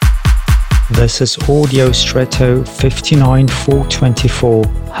This is Audio Stretto 59424.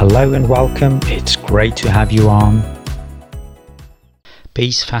 Hello and welcome, it's great to have you on.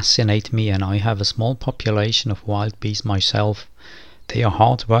 Bees fascinate me, and I have a small population of wild bees myself. They are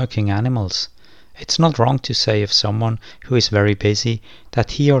hard-working animals. It's not wrong to say of someone who is very busy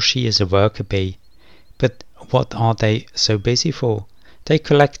that he or she is a worker bee. But what are they so busy for? They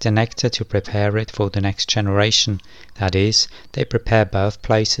collect the nectar to prepare it for the next generation. That is, they prepare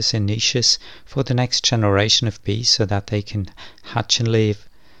birthplaces in niches for the next generation of bees so that they can hatch and live.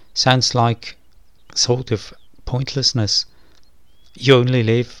 Sounds like sort of pointlessness. You only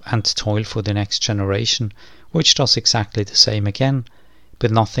live and toil for the next generation, which does exactly the same again,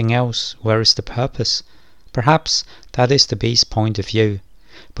 but nothing else. Where is the purpose? Perhaps that is the bee's point of view.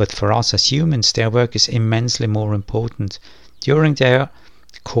 But for us as humans, their work is immensely more important. During their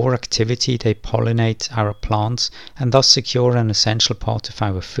core activity, they pollinate our plants and thus secure an essential part of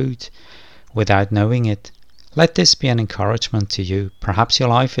our food without knowing it. Let this be an encouragement to you. Perhaps your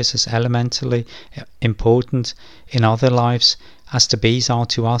life is as elementally important in other lives as the bees are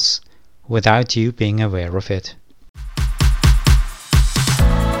to us, without you being aware of it.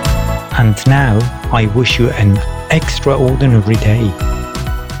 And now, I wish you an extraordinary day.